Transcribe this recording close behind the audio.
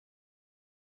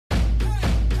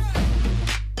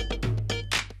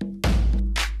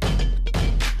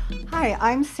Hi,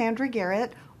 I'm Sandra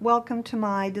Garrett. Welcome to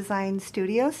my design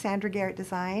studio, Sandra Garrett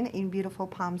Design in beautiful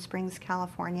Palm Springs,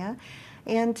 California.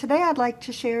 And today I'd like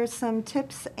to share some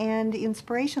tips and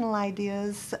inspirational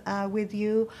ideas with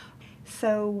you.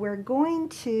 So we're going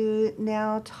to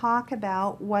now talk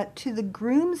about what do the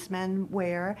groomsmen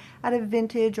wear at a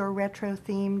vintage or retro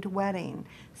themed wedding.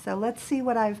 So let's see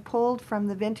what I've pulled from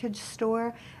the vintage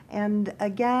store. And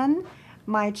again,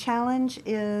 my challenge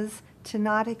is to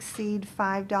not exceed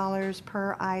 $5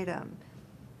 per item.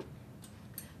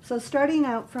 So starting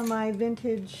out from my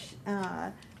vintage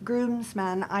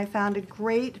groomsmen, I found a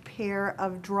great pair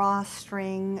of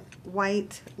drawstring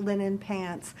white linen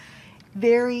pants.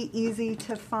 Very easy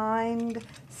to find,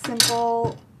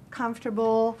 simple,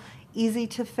 comfortable, easy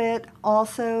to fit.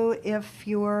 Also, if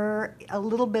you're a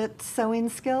little bit sewing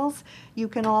skills, you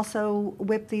can also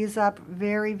whip these up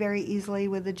very, very easily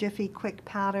with a Jiffy Quick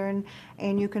pattern,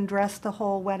 and you can dress the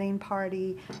whole wedding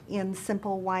party in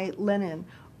simple white linen.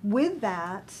 With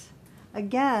that,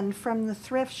 again, from the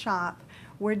thrift shop,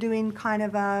 we're doing kind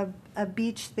of a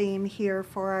beach theme here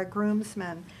for our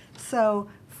groomsmen. So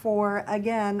for,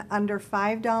 again, under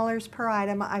 $5 per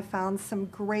item, I found some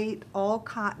great all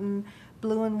cotton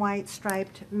blue and white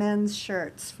striped men's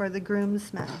shirts for the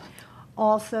groomsmen.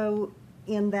 Also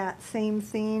in that same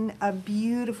theme, a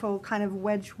beautiful kind of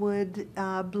Wedgwood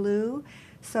blue.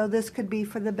 So this could be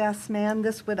for the best man.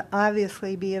 This would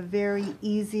obviously be a very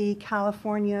easy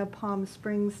California, Palm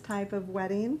Springs type of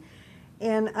wedding.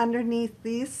 And underneath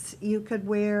these, you could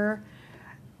wear,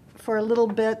 for a little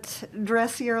bit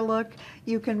dressier look,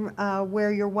 you can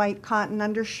wear your white cotton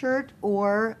undershirt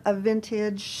or a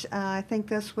vintage, I think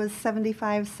this was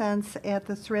 75 cents at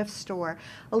the thrift store.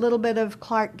 A little bit of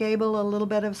Clark Gable, a little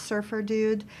bit of Surfer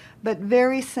Dude, but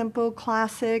very simple,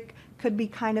 classic, could be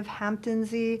kind of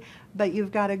Hamptonsy, but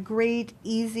you've got a great,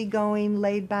 easygoing,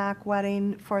 laid-back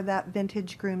wedding for that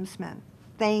vintage groomsman.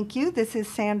 Thank you. This is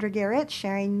Sandra Garrett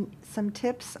sharing some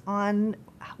tips on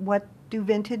what do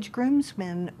vintage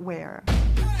groomsmen wear.